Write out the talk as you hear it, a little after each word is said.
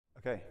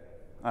Okay,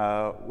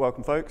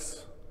 welcome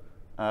folks.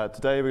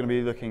 Today we're going to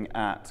be looking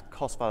at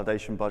cost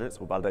validation budgets,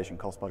 or validation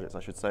cost budgets I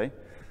should say,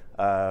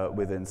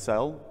 within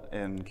Cell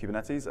in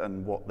Kubernetes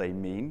and what they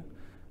mean,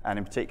 and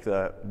in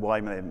particular why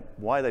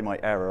they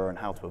might error and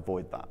how to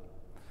avoid that.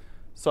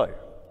 So,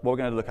 what we're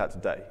going to look at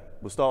today,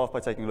 we'll start off by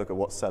taking a look at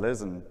what Cell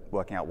is and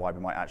working out why we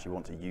might actually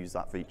want to use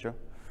that feature.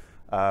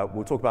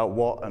 We'll talk about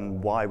what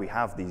and why we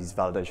have these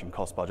validation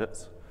cost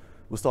budgets.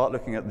 We'll start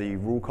looking at the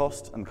rule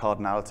cost and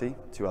cardinality,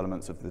 two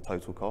elements of the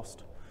total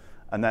cost.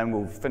 And then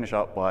we'll finish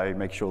up by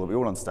making sure that we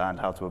all understand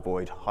how to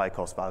avoid high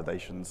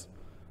validation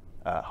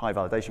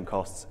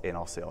costs in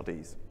our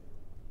CRDs.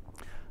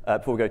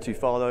 Before we go too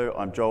far though,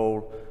 I'm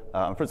Joel.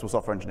 I'm a principal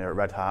software engineer at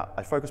Red Hat.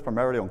 I focus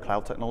primarily on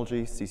cloud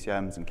technology,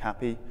 CCMs and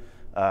CAPI,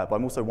 but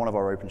I'm also one of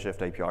our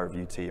OpenShift API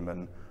review team,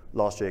 and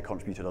last year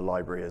contributed a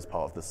library as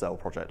part of the Cell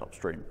project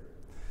upstream.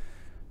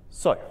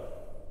 So,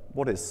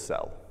 what is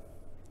Cell?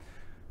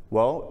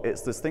 Well,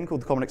 it's this thing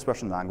called the Common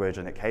Expression Language,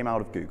 and it came out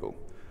of Google.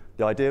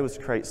 The idea was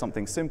to create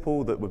something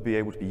simple that would be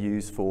able to be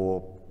used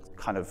for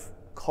kind of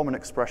common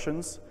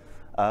expressions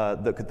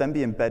that could then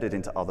be embedded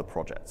into other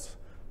projects.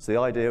 So the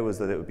idea was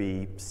that it would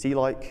be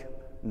C-like,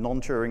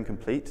 non-Turing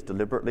complete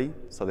deliberately,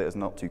 so that it's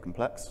not too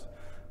complex,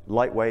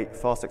 lightweight,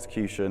 fast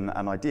execution,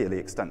 and ideally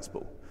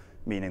extensible,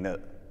 meaning that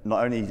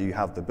not only do you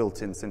have the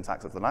built-in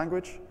syntax of the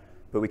language,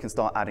 but we can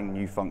start adding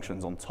new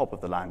functions on top of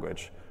the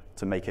language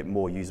to make it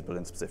more usable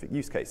in specific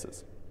use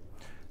cases.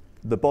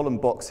 The bottom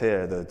box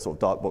here, the sort of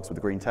dark box with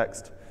the green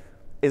text,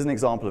 is an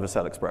example of a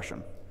Cell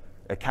expression.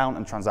 Account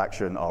and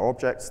transaction are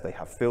objects, they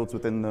have fields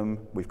within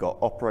them, we've got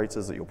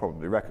operators that you'll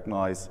probably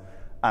recognize,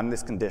 and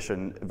this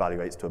condition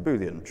evaluates to a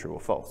Boolean, true or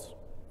false.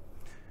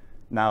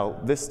 Now,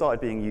 this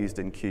started being used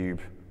in Kube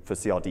for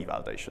CRD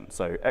validation.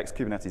 So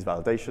ex-Kubernetes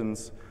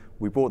validations,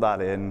 we brought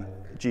that in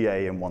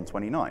GA in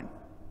 129.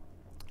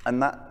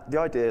 And the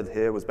idea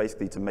here was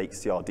basically to make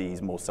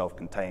CRDs more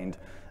self-contained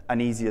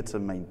and easier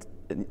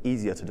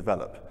to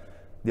develop.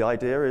 The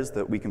idea is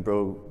that we can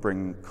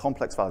bring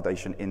complex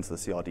validation into the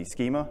CRD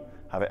schema,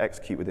 have it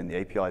execute within the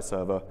API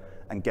server,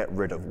 and get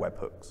rid of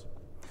webhooks.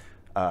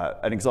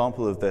 An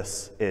example of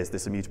this is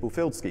this immutable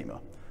field schema.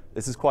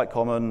 This is quite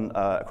common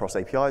across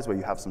APIs where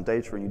you have some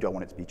data and you don't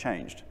want it to be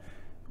changed.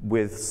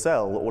 With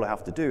Cell, all I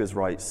have to do is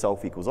write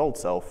self equals old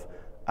self,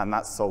 and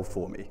that's solved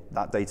for me.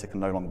 That data can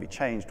no longer be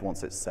changed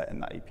once it's set in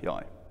that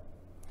API.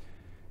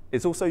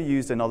 It's also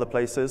used in other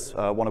places,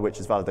 one of which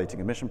is validating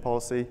admission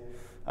policy.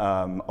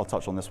 I'll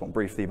touch on this one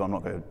briefly, but I'm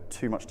not going to go into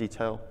too much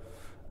detail.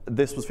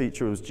 This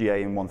feature was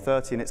GA in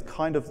 130, and it's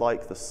kind of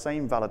like the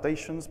same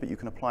validations, but you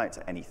can apply it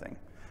to anything.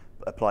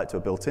 Apply it to a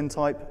built-in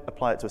type,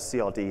 apply it to a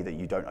CRD that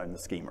you don't own the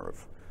schema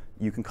of.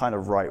 You can kind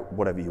of write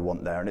whatever you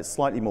want there, and it's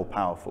slightly more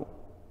powerful.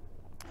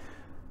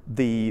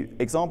 The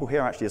example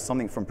here actually is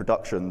something from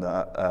production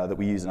that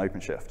we use in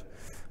OpenShift.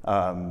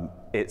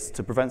 It's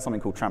to prevent something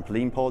called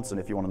trampoline pods,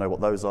 and if you want to know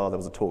what those are, there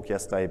was a talk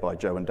yesterday by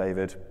Joe and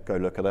David. Go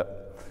look at it.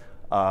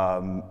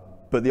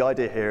 But the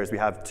idea here is we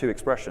have two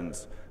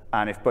expressions,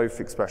 and if both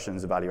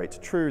expressions evaluate to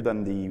true,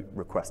 then the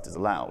request is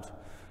allowed.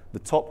 The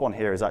top one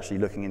here is actually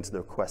looking into the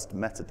request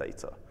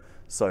metadata.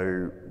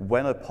 So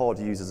when a pod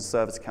uses a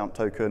service account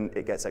token,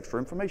 it gets extra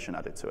information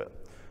added to it.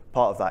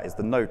 Part of that is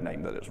the node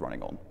name that it's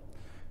running on.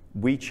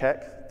 We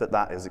check that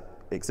that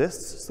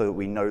exists so that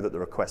we know that the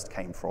request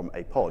came from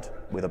a pod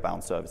with a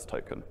bound service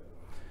token.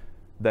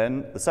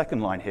 Then the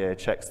second line here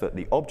checks that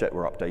the object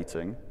we're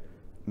updating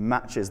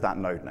matches that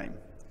node name.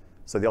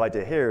 So the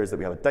idea here is that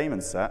we have a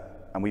daemon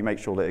set, and we make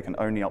sure that it can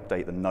only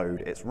update the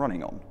node it's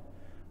running on.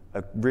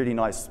 A really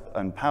nice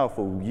and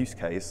powerful use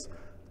case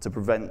to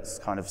prevent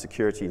kind of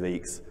security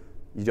leaks.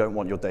 You don't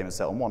want your daemon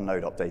set on one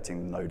node updating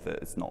the node that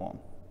it's not on.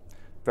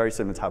 Very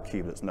similar to how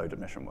Kubelet's node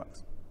admission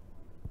works.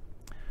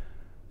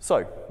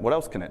 So what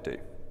else can it do?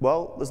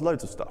 Well, there's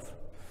loads of stuff.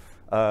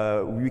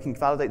 We can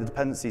validate the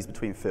dependencies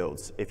between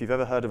fields. If you've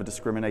ever heard of a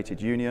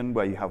discriminated union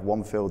where you have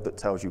one field that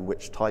tells you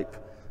which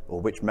type or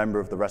which member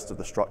of the rest of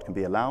the struct can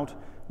be allowed,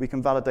 we can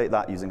validate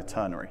that using a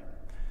ternary.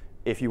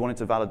 If you wanted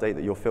to validate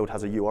that your field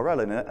has a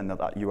URL in it and that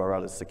that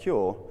URL is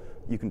secure,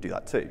 you can do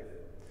that too.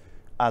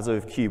 As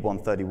of Kube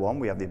 131,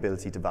 we have the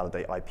ability to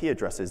validate IP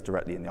addresses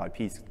directly in the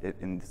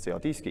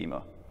CRD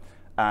schema.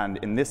 And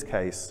in this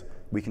case,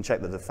 we can check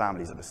that the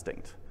families are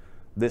distinct.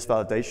 This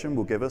validation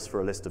will give us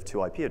for a list of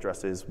two IP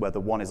addresses whether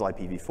one is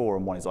IPv4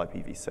 and one is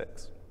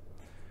IPv6.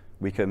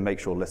 We can make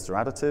sure lists are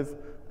additive,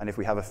 and if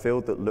we have a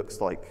field that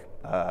looks like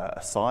a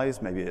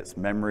size, maybe it's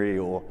memory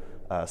or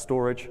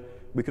storage,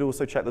 we could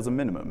also check there's a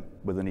minimum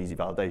with an easy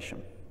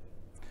validation.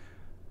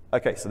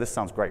 Okay, so this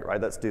sounds great,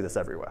 right? Let's do this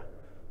everywhere.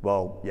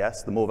 Well,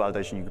 yes, the more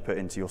validation you can put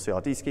into your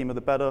CRD schema,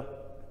 the better.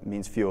 It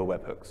means fewer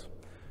webhooks.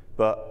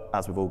 But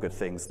as with all good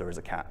things, there is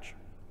a catch.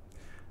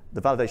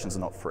 The validations are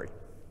not free.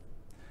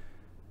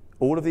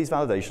 All of these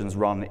validations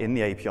run in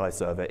the API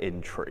server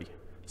in tree.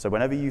 So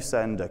whenever you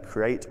send a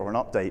create or an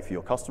update for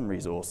your custom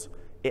resource,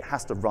 it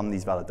has to run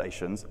these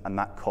validations, and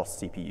that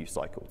costs CPU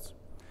cycles.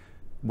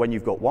 When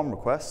you've got one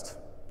request,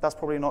 that's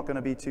probably not going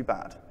to be too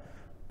bad.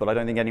 But I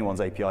don't think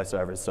anyone's API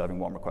server is serving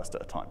one request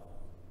at a time.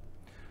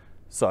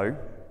 So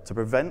to To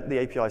prevent the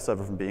API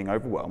server from being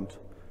overwhelmed,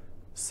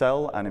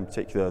 Cell, and in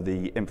particular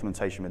the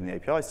implementation within the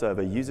API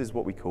server, uses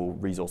what we call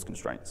resource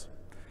constraints.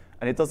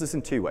 And it does this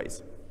in two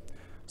ways.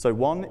 So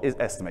one is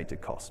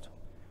estimated cost.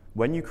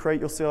 When you create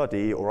your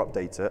CRD or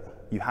update it,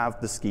 you have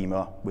the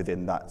schema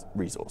within that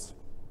resource.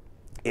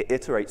 It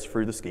iterates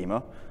through the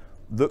schema,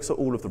 looks at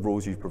all of the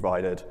rules you've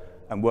provided,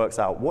 and works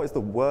out what is the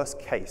worst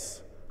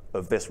case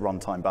of this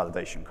runtime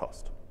validation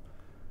cost.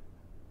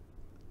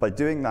 By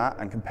doing that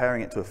and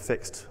comparing it to a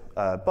fixed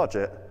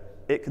budget,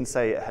 it can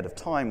say ahead of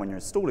time when you're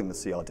installing the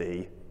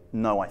CRD,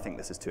 no, I think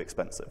this is too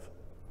expensive.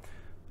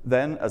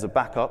 Then, as a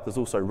backup, there's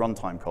also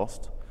runtime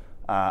cost.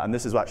 And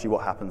this is actually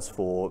what happens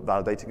for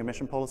validating a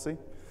mission policy.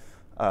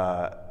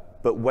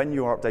 But when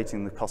you are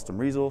updating the custom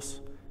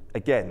resource,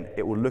 again,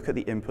 it will look at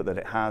the input that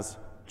it has,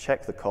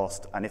 check the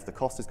cost, and if the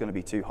cost is going to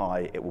be too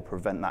high, it will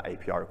prevent that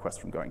API request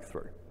from going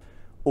through.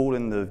 All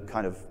in the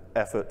kind of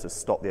effort to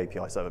stop the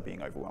API server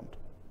being overwhelmed.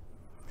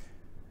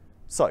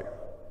 So,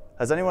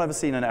 has anyone ever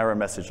seen an error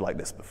message like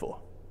this before?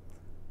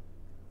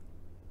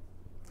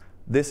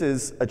 This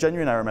is a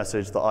genuine error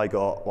message that I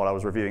got while I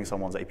was reviewing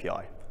someone's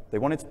API. They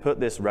wanted to put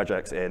this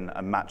regex in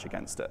and match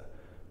against it.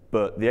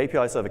 But the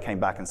API server came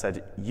back and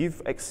said,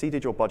 you've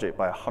exceeded your budget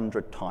by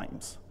 100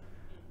 times.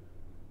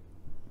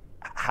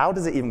 How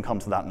does it even come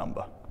to that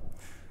number?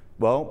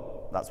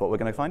 Well, that's what we're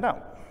going to find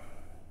out.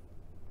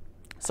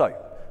 So,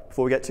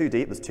 before we get too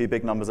deep, there's two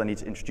big numbers I need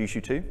to introduce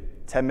you to,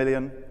 10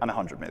 million and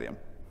 100 million.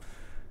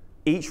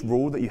 Each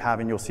rule that you have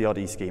in your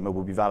CRD schema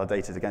will be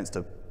validated against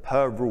a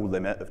per rule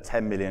limit of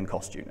 10 million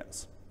cost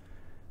units.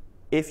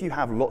 If you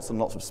have lots and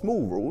lots of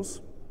small rules,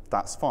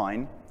 that's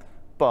fine,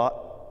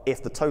 but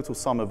if the total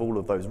sum of all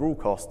of those rule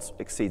costs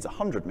exceeds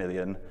 100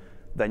 million,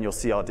 then your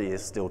CRD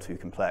is still too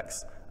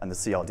complex, and the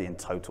CRD in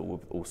total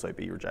will also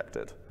be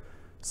rejected.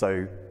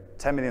 So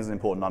 10 million is an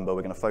important number.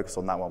 We're going to focus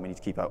on that one. We need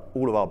to keep out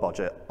all of our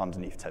budget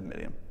underneath 10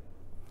 million.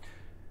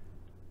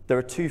 There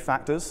are two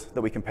factors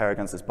that we compare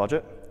against this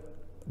budget: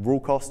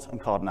 rule cost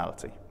and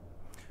cardinality.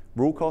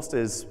 Rule cost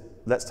is,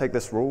 let's take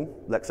this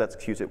rule, let's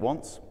execute it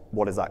once.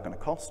 What is that going to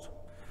cost?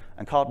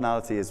 And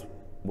cardinality is,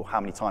 well,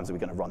 how many times are we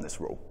going to run this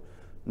rule?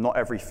 Not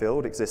every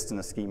field exists in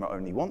a schema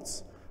only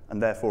once,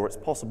 and therefore it's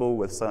possible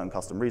with certain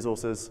custom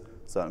resources,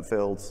 certain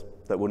fields,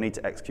 that we'll need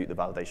to execute the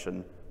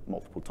validation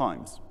multiple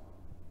times.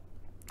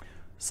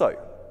 So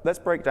let's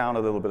break down a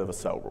little bit of a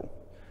cell rule.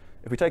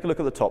 If we take a look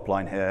at the top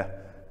line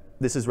here,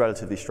 this is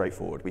relatively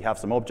straightforward. We have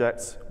some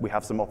objects, we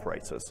have some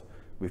operators.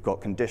 We've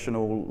got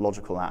conditional,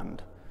 logical,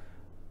 and.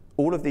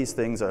 All of these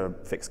things are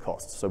fixed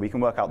costs, so we can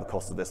work out the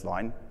cost of this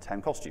line,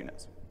 10 cost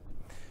units.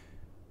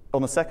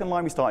 On the second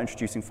line, we start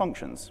introducing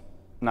functions.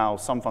 Now,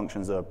 some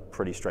functions are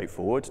pretty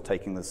straightforward.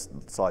 Taking the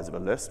size of a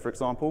list, for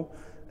example,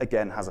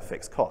 again, has a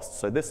fixed cost.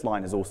 So this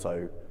line is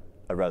also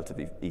a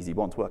relatively easy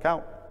one to work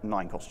out,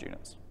 9 cost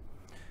units.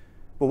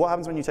 But what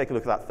happens when you take a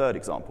look at that third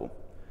example?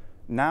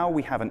 Now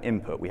we have an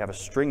input, we have a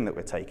string that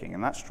we're taking,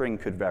 and that string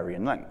could vary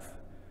in length.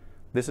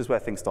 This is where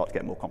things start to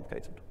get more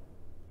complicated.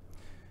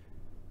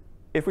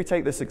 If we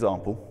take this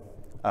example,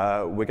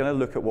 we're going to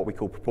look at what we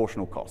call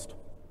proportional cost.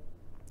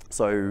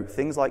 So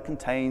things like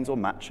contains or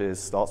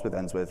matches, starts with,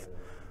 ends with,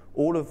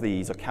 all of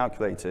these are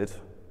calculated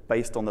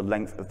based on the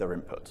length of their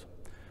input.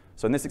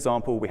 So in this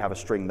example, we have a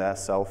string there,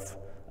 self.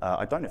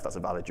 I don't know if that's a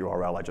valid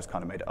URL, I just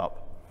kind of made it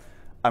up.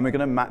 And we're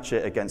going to match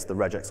it against the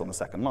regex on the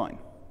second line.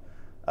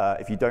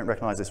 If you don't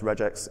recognize this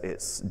regex,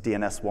 it's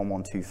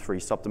DNS1123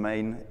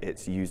 subdomain.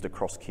 It's used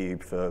across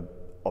Cube for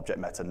object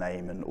meta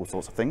name and all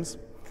sorts of things.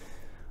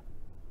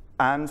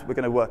 And we're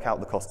going to work out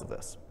the cost of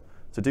this.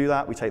 To do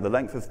that, we take the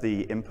length of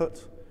the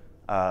input,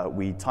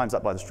 we times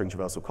that by the string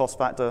traversal cost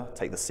factor,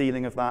 take the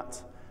ceiling of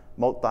that,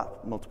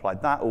 multiply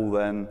that all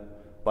then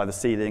by the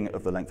ceiling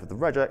of the length of the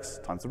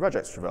regex times the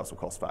regex traversal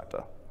cost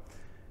factor.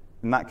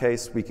 In that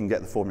case, we can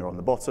get the formula on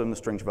the bottom. The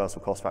string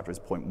traversal cost factor is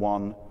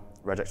 0.1,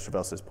 regex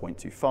traversal is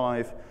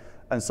 0.25.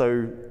 And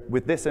so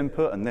with this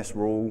input and this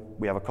rule,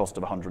 we have a cost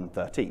of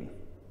 113.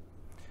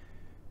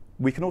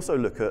 We can also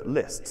look at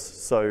lists.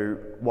 So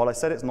while I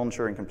said it's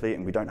non-Turing complete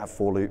and we don't have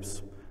for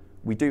loops,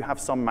 we do have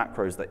some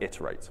macros that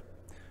iterate.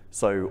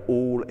 So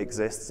all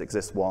exists,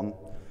 exist1,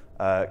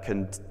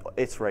 can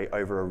iterate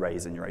over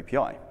arrays in your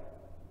API.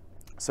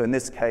 So in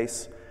this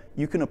case,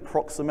 you can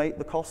approximate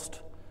the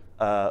cost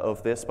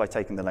of this by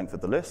taking the length of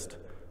the list,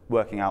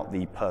 working out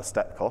the per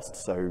step cost.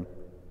 So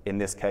in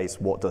this case,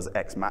 what does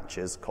X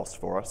matches cost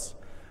for us?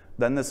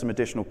 Then there's some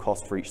additional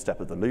cost for each step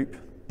of the loop,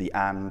 the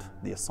and,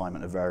 the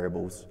assignment of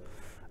variables,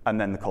 and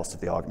then the cost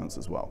of the arguments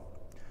as well.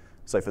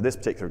 So for this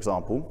particular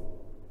example,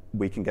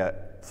 we can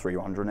get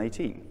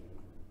 318.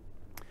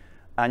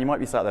 And you might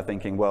be sat there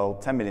thinking, well,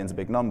 10 million is a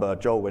big number.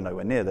 Joel, we're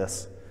nowhere near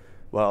this.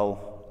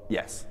 Well,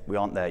 yes, we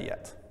aren't there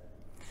yet.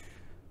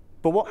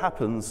 But what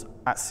happens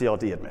at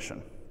CRD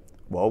admission?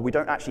 Well, we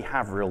don't actually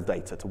have real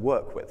data to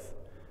work with.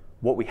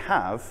 What we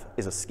have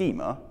is a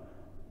schema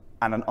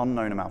and an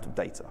unknown amount of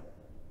data.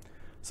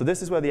 So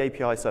this is where the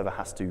API server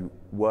has to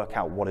work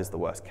out what is the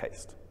worst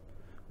case.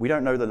 We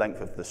don't know the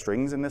length of the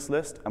strings in this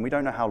list, and we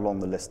don't know how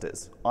long the list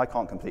is. I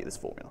can't complete this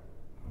formula.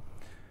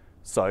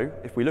 So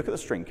if we look at the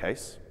string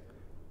case,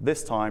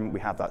 this time we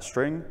have that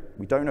string,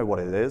 we don't know what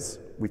it is,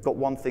 we've got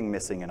one thing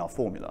missing in our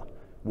formula.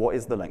 What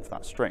is the length of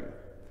that string?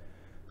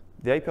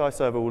 The API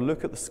server will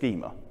look at the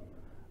schema,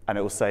 and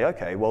it will say,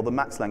 okay, well, the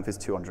max length is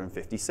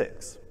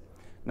 256.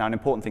 Now, an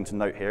important thing to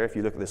note here, if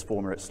you look at this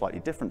formula, it's slightly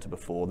different to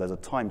before. There's a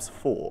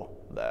 ×4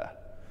 there.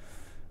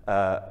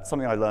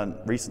 Something I learned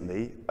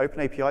recently,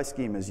 OpenAPI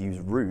schemas use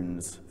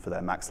runes for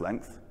their max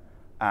length.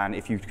 And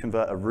if you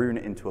convert a rune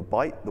into a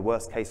byte, the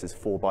worst case is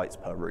 4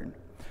 bytes per rune.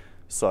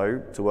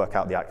 So to work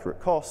out the accurate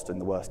cost, in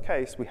the worst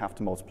case, we have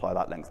to multiply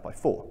that length by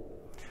 4.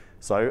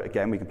 So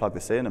again, we can plug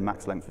this in, a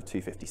max length of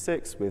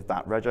 256 with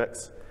that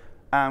regex,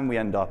 and we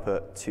end up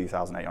at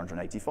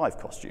 2,885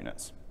 cost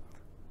units.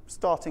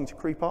 Starting to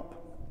creep up.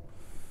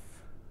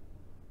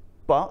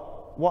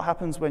 But what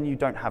happens when you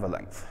don't have a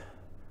length?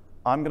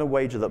 I'm going to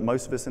wager that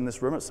most of us in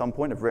this room at some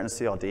point have written a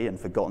CRD and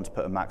forgotten to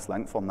put a max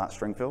length on that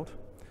string field.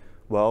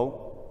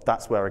 Well,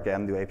 that's where,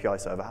 again, the API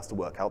server has to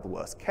work out the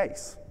worst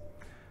case.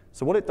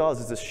 So what it does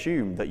is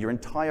assume that your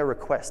entire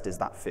request is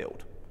that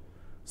field.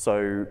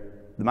 So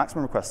the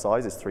maximum request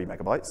size is 3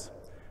 megabytes.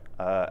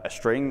 A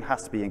string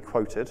has to be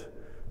encoded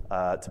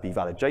to be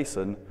valid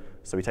JSON.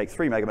 So we take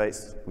 3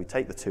 megabytes, we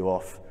take the 2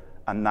 off,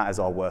 and that is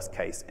our worst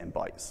case in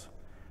bytes.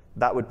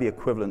 That would be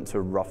equivalent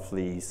to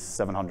roughly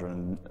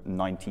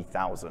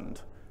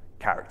 790,000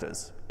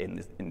 characters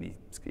in the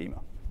schema.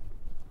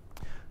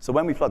 So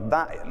when we plug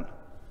that in,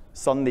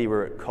 suddenly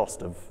we're at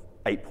cost of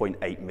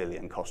 8.8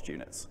 million cost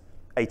units,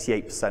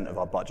 88% of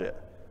our budget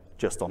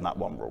just on that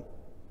one rule.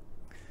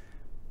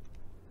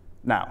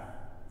 Now,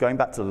 going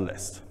back to the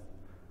list.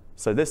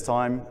 So this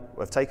time,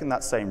 we've taken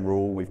that same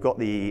rule, we've got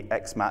the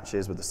X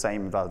matches with the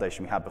same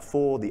validation we had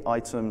before. The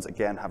items,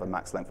 again, have a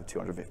max length of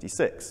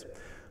 256.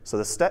 So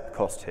the step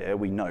cost here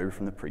we know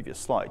from the previous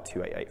slide,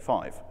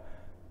 2885.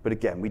 But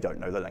again, we don't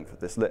know the length of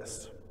this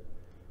list.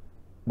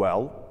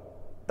 Well,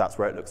 that's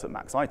where it looks at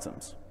max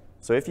items.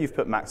 So if you've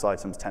put max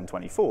items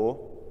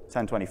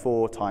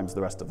 1024 times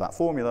the rest of that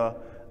formula,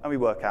 and we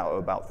work out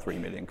about 3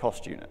 million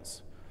cost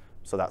units.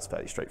 So that's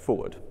fairly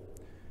straightforward.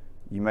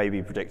 You may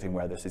be predicting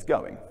where this is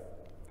going.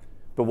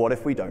 But what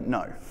if we don't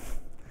know?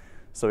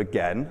 So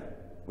again,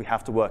 we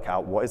have to work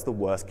out what is the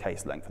worst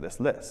case length for this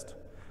list.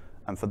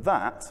 And for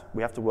that,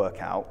 we have to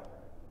work out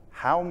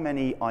how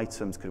many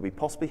items could we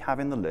possibly have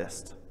in the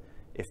list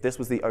if this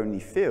was the only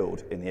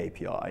field in the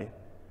API.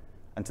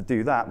 And to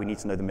do that, we need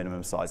to know the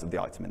minimum size of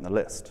the item in the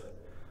list.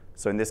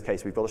 So in this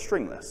case, we've got a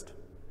string list.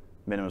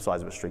 Minimum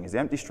size of a string is the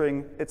empty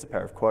string. It's a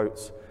pair of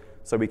quotes.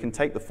 So we can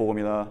take the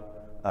formula,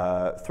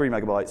 3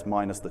 megabytes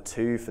minus the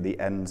 2 for the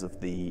ends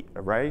of the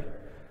array,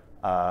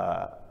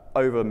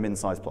 over min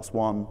size plus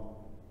 1,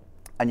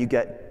 and you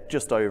get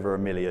just over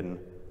 1 million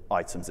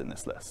items in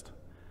this list.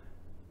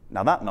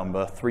 Now that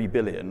number, 3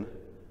 billion,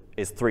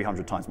 is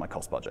 300 times my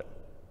cost budget.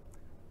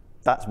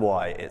 That's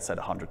why it said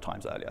 100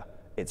 times earlier.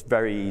 It's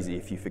very easy,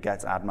 if you forget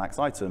to add max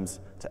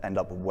items, to end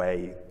up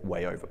way,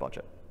 way over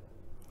budget.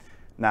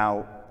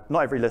 Now,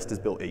 not every list is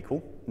built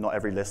equal. Not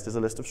every list is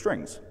a list of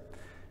strings.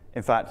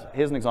 In fact,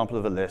 here's an example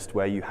of a list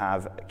where you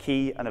have a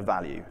key and a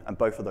value, and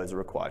both of those are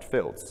required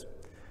fields.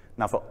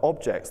 Now for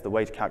objects, the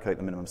way to calculate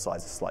the minimum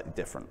size is slightly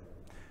different.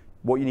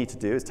 What you need to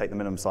do is take the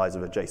minimum size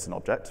of a JSON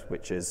object,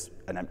 which is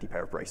an empty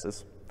pair of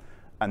braces,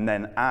 and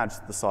then add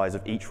the size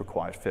of each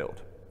required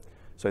field.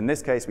 So in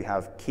this case, we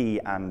have key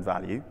and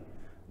value.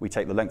 We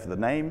take the length of the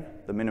name,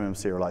 the minimum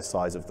serialized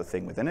size of the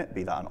thing within it,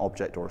 be that an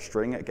object or a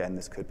string. Again,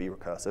 this could be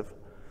recursive.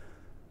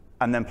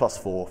 And then plus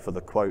 4 for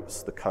the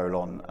quotes, the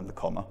colon, and the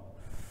comma.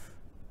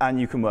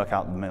 And you can work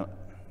out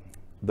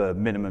the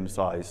minimum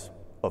size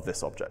of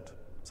this object.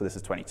 So this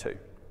is 22.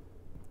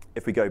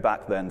 If we go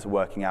back then to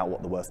working out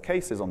what the worst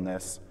case is on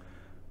this,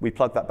 we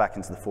plug that back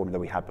into the formula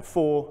we had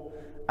before,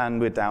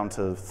 and we're down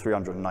to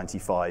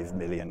 395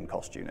 million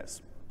cost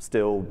units,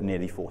 still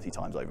nearly 40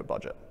 times over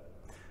budget.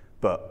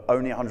 But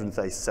only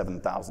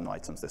 137,000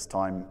 items this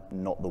time,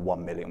 not the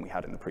 1 million we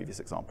had in the previous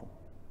example.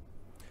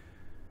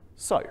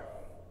 So,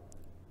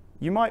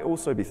 you might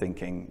also be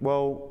thinking,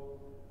 well,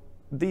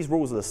 these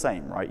rules are the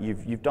same, right?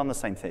 You've done the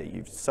same thing.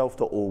 You've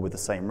selfed it all with the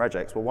same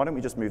regex. Well, why don't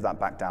we just move that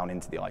back down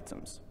into the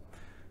items?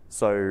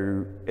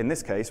 So in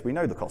this case, we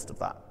know the cost of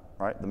that,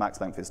 right? The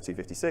max length is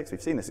 256.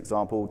 We've seen this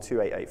example.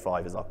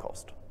 2885 is our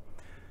cost.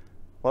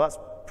 Well, that's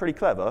pretty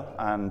clever,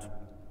 and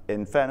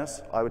in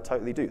fairness, I would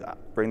totally do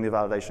that. Bring the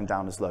validation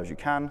down as low as you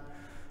can,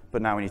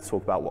 but now we need to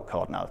talk about what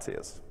cardinality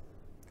is.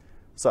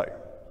 So,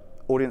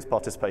 audience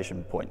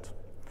participation point.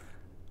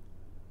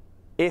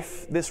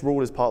 If this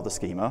rule is part of the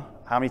schema,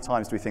 how many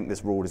times do we think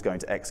this rule is going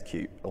to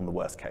execute on the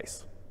worst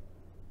case?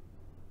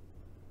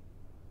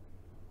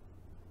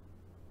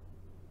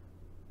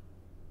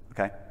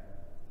 Okay,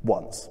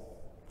 once.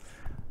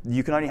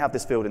 You can only have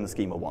this field in the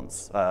schema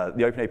once. The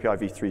OpenAPI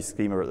v3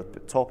 schema at the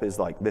top is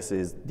like, this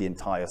is the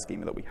entire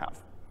schema that we have.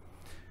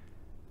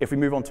 If we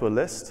move on to a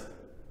list,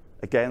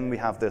 again, we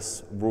have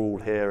this rule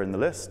here in the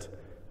list,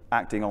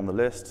 acting on the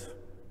list.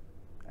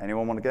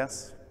 Anyone want to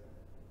guess?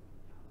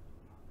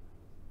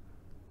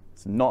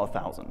 It's not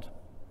 1,000.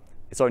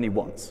 It's only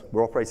once.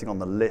 We're operating on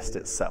the list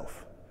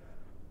itself.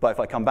 But if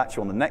I come back to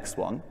you on the next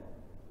one,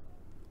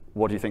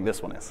 what do you think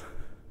this one is?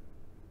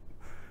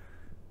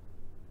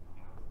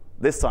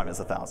 This time it's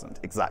 1,000,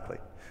 exactly.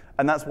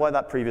 And that's why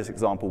that previous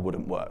example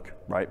wouldn't work,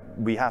 right?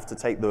 We have to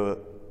take the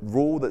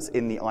rule that's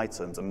in the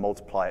items and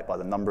multiply it by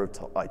the number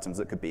of items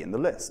that could be in the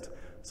list.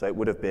 So it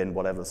would have been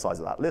whatever the size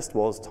of that list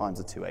was times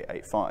the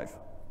 2885.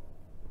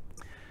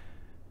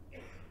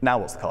 Now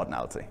what's the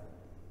cardinality?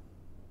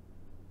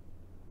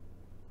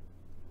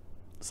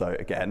 So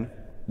again,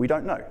 we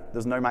don't know.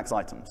 There's no max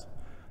items.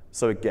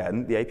 So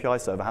again, the API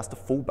server has to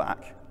fall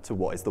back to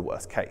what is the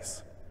worst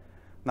case.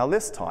 Now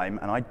this time,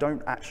 and I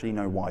don't actually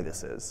know why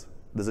this is,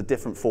 there's a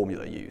different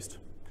formula used.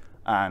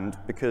 And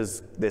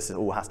because this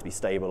all has to be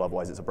stable,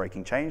 otherwise it's a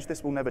breaking change,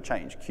 this will never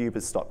change. Cube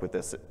is stuck with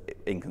this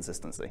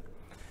inconsistency.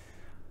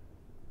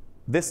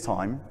 This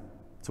time,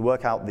 to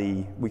work out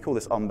we call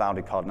this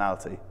unbounded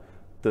cardinality,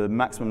 the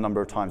maximum number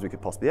of times we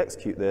could possibly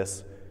execute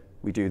this,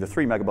 we do the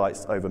 3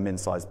 megabytes over min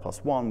size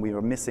plus 1. We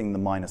are missing the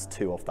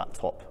 -2 off that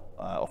top,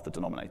 off the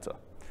denominator.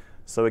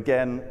 So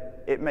again,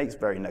 it makes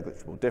very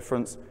negligible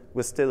difference.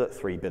 We're still at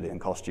 3 billion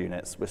cost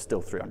units. We're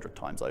still 300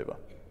 times over.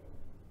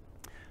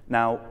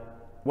 Now,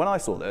 when I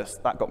saw this,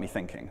 that got me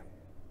thinking,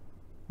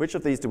 which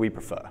of these do we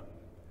prefer?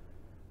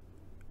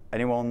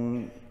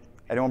 Anyone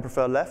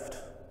prefer left?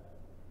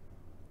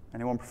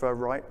 Anyone prefer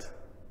right?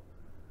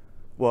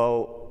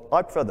 Well,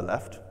 I prefer the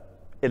left.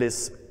 It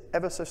is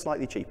ever so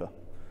slightly cheaper.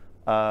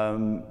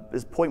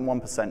 It's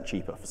 0.1%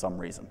 cheaper for some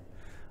reason.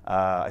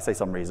 I say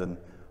some reason.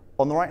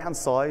 On the right-hand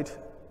side,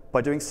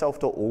 by doing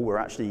self.all, we're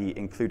actually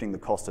including the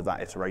cost of that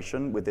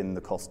iteration within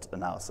the cost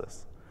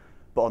analysis.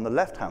 But on the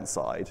left-hand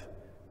side,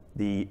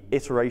 the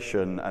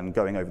iteration and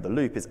going over the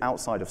loop is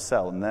outside of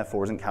cell and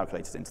therefore isn't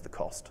calculated into the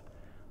cost.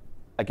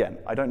 Again,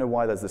 I don't know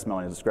why there's this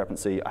minor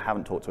discrepancy. I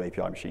haven't talked to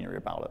API machinery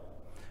about it,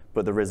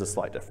 but there is a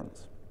slight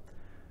difference.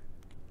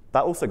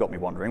 That also got me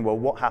wondering, well,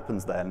 what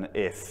happens then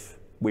if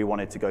we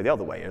wanted to go the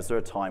other way? Is there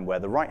a time where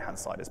the right-hand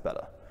side is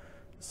better?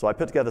 So I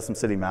put together some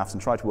silly maths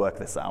and tried to work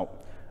this out.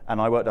 And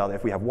I worked out that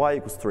if we have y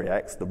equals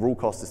 3x, the rule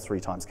cost is 3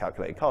 times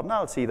calculated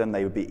cardinality, then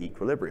they would be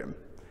equilibrium.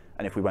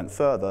 And if we went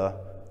further,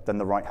 then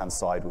the right-hand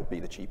side would be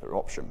the cheaper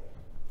option.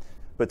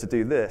 But to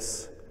do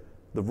this,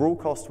 the rule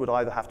cost would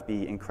either have to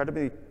be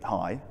incredibly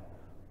high,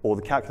 or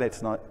the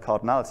calculated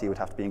cardinality would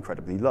have to be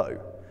incredibly low.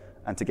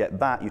 And to get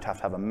that, you'd have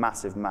to have a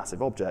massive,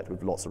 massive object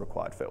with lots of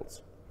required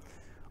fields.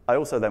 I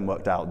also then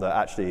worked out that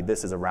actually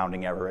this is a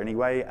rounding error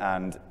anyway,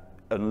 and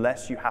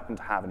unless you happen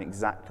to have an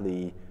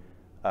exactly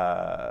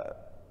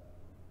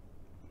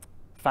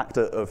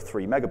factor of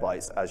 3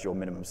 megabytes as your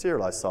minimum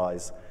serialized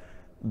size,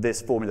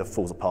 this formula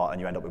falls apart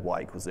and you end up with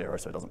y equals 0,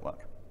 so it doesn't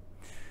work.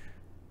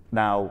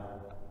 Now,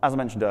 as I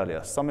mentioned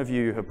earlier, some of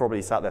you have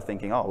probably sat there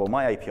thinking, oh, well,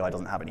 my API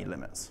doesn't have any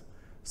limits.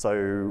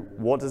 So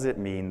what does it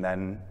mean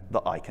then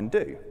that I can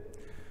do?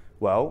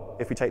 Well,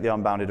 if we take the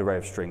unbounded array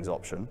of strings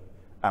option,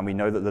 and we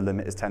know that the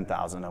limit is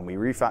 10,000, and we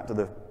refactor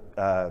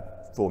the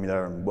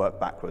formula and work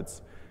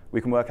backwards,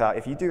 we can work out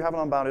if you do have an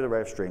unbounded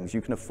array of strings,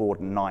 you can afford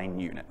 9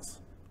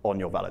 units on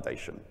your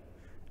validation.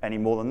 Any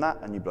more than that,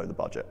 and you blow the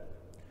budget.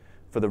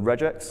 For the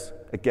regex,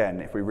 again,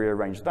 if we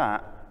rearrange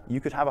that,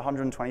 you could have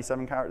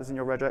 127 characters in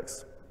your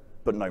regex,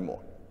 but no more.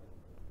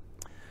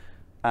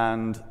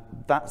 And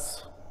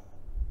that's,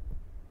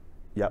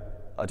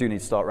 yep, I do need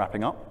to start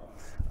wrapping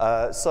up.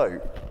 So,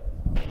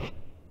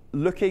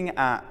 looking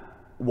at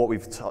what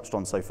we've touched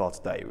on so far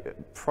today,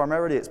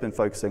 primarily it's been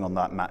focusing on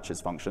that matches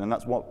function, and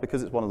that's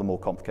because it's one of the more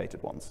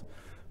complicated ones.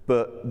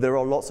 But there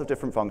are lots of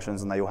different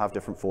functions, and they all have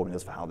different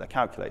formulas for how they're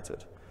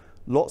calculated.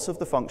 Lots of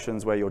the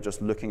functions where you're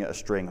just looking at a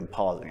string and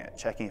parsing it,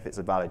 checking if it's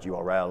a valid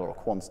URL or a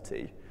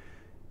quantity,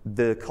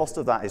 the cost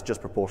of that is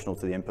just proportional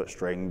to the input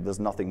string. There's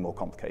nothing more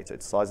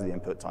complicated. Size of the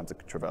input times the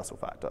traversal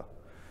factor.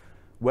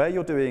 Where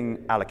you're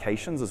doing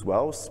allocations as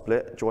well,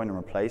 split, join, and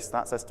replace,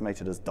 that's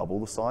estimated as double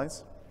the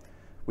size.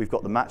 We've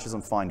got the matches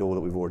and find all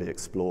that we've already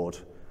explored.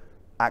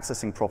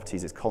 Accessing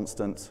properties is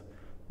constant.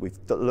 We've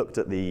looked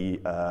at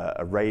the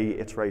array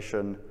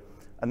iteration.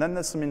 And then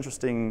there's some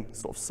interesting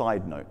sort of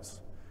side notes.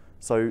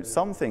 So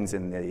some things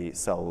in the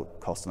cell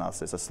cost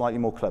analysis are slightly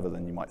more clever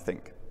than you might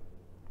think.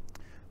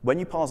 When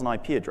you parse an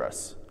IP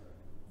address,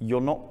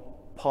 you're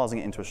not parsing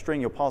it into a string,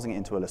 you're parsing it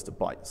into a list of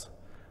bytes.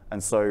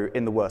 And so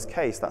in the worst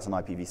case, that's an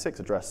IPv6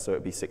 address, so it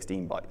would be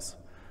 16 bytes.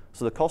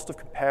 So the cost of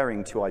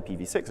comparing two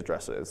IPv6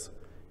 addresses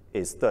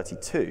is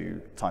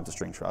 32 times the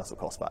string traversal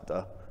cost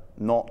factor,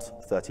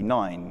 not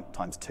 39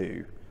 times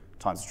 2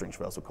 times the string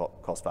traversal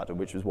cost factor,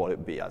 which is what it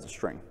would be as a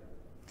string.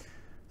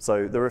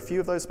 So there are a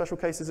few of those special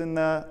cases in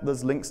there.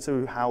 There's links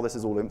to how this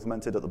is all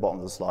implemented at the bottom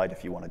of the slide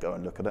if you want to go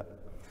and look at it.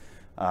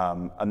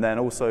 And then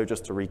also,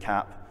 just to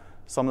recap,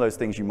 some of those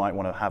things you might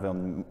want to have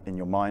in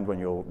your mind when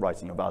you're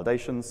writing your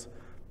validations.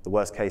 The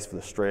worst case for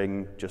the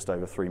string, just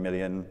over 3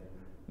 million.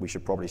 We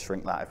should probably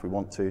shrink that if we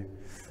want to.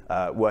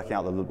 Working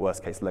out the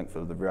worst case length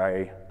of the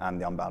array and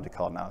the unbounded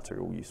cardinality are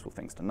all useful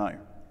things to know.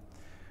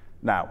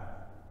 Now,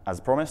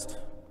 as promised,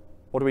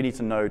 what do we need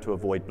to know to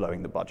avoid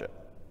blowing the budget?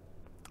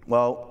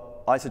 Well,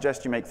 I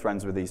suggest you make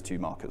friends with these two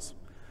markers.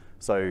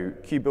 So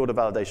kube builder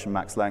validation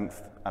max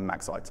length and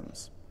max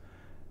items.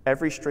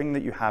 Every string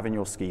that you have in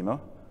your schema,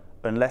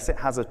 unless it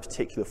has a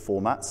particular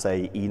format,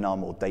 say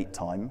enum or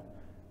datetime,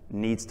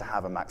 needs to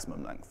have a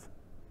maximum length.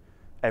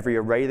 Every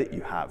array that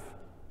you have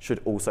should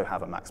also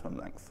have a maximum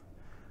length.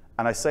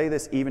 And I say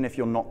this even if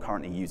you're not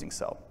currently using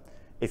cell.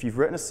 If you've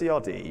written a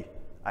CRD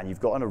and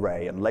you've got an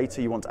array and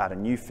later you want to add a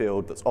new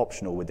field that's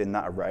optional within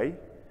that array,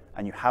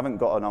 and you haven't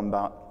got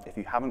if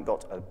you haven't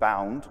got a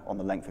bound on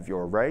the length of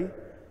your array,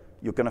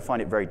 you're going to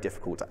find it very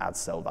difficult to add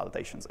cell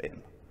validations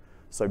in.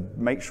 So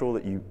make sure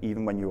that you,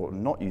 even when you're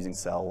not using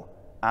cell,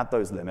 add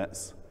those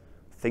limits.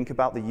 Think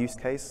about the use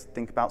case.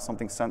 Think about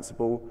something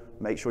sensible.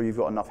 Make sure you've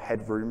got enough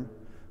headroom.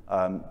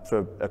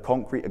 For a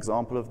concrete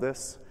example of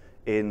this,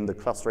 in the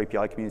cluster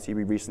API community,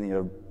 we recently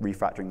are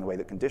refactoring the way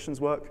that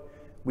conditions work.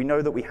 We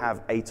know that we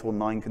have 8 or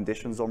 9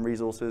 conditions on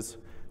resources.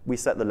 We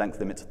set the length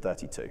limit to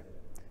 32.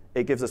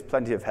 It gives us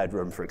plenty of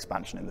headroom for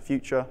expansion in the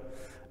future.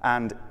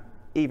 And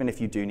even if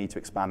you do need to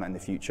expand that in the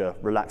future,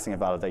 relaxing a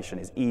validation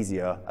is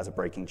easier as a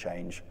breaking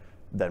change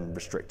than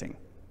restricting.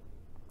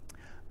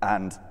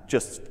 And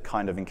just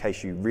kind of in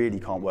case you really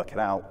can't work it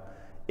out,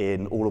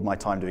 in all of my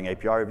time doing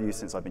API reviews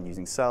since I've been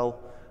using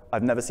cell,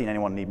 I've never seen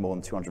anyone need more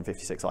than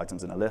 256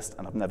 items in a list,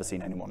 and I've never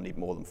seen anyone need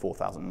more than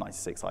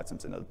 4,096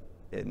 items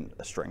in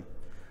a string.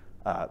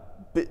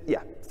 But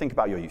yeah, think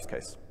about your use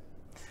case.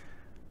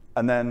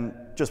 And then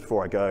just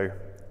before I go,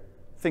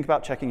 think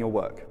about checking your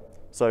work.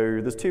 So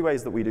there's 2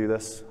 ways that we do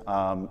this.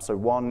 So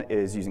one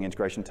is using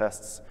integration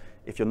tests.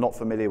 If you're not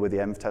familiar with the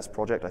mtest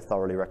project, I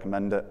thoroughly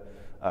recommend it.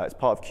 It's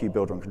part of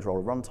QBuilder and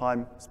controller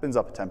runtime, spins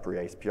up a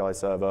temporary API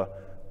server,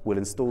 will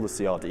install the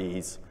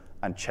CRDs,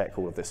 and check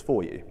all of this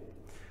for you.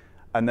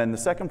 And then the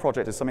second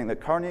project is something that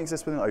currently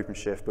exists within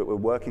OpenShift, but we're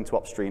working to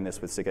upstream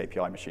this with SIG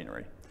API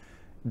machinery.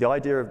 The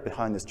idea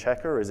behind this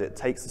checker is it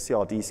takes the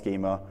CRD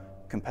schema,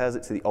 compares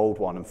it to the old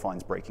one, and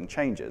finds breaking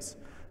changes.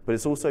 But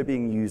it's also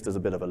being used as a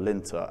bit of a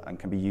linter and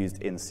can be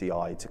used in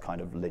CI to kind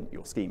of lint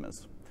your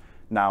schemas.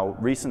 Now,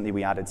 recently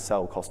we added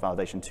cell cost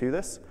validation to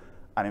this,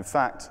 and in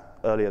fact,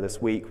 earlier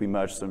this week we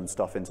merged some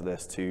stuff into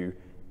this to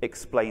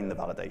explain the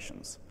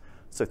validations.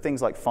 So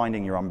things like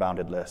finding your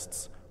unbounded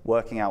lists,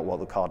 working out what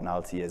the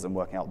cardinality is, and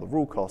working out the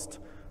rule cost,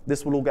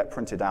 this will all get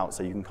printed out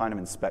so you can kind of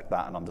inspect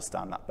that and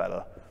understand that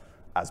better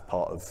as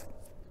part of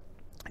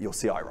your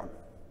CI run.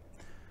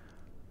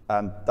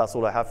 And that's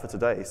all I have for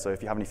today. So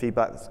if you have any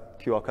feedback, there's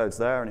QR codes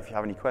there. And if you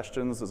have any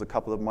questions, there's a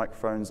couple of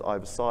microphones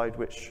either side,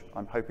 which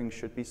I'm hoping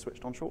should be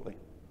switched on shortly.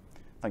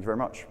 Thank you very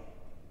much.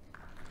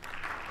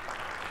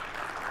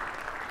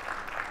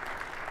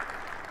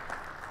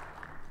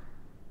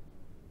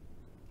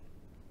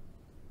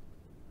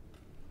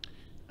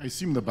 I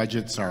assume the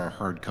budgets are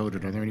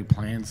hard-coded. Are there any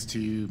plans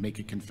to make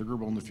it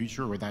configurable in the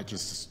future, or would that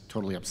just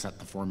totally upset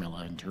the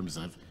formula in terms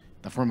of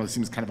the formula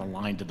seems kind of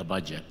aligned to the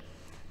budget?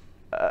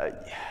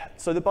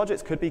 So the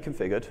budgets could be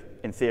configured.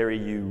 In theory,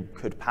 you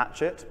could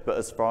patch it, but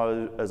as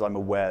far as I'm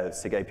aware,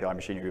 SIG API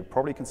machinery would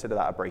probably consider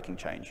that a breaking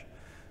change.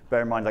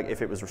 Bear in mind, like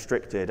if it was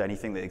restricted,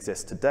 anything that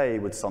exists today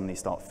would suddenly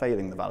start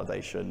failing the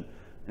validation.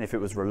 And if it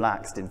was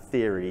relaxed, in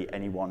theory,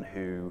 anyone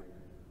who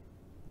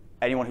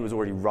was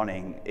already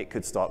running, it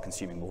could start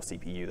consuming more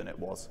CPU than it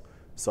was.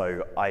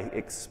 So I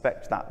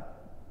expect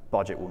that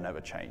budget will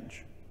never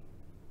change.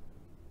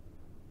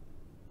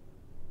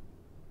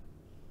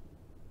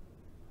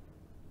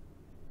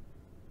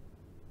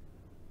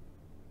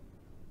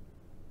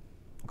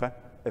 Okay,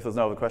 if there's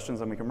no other questions,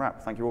 then we can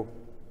wrap. Thank you all.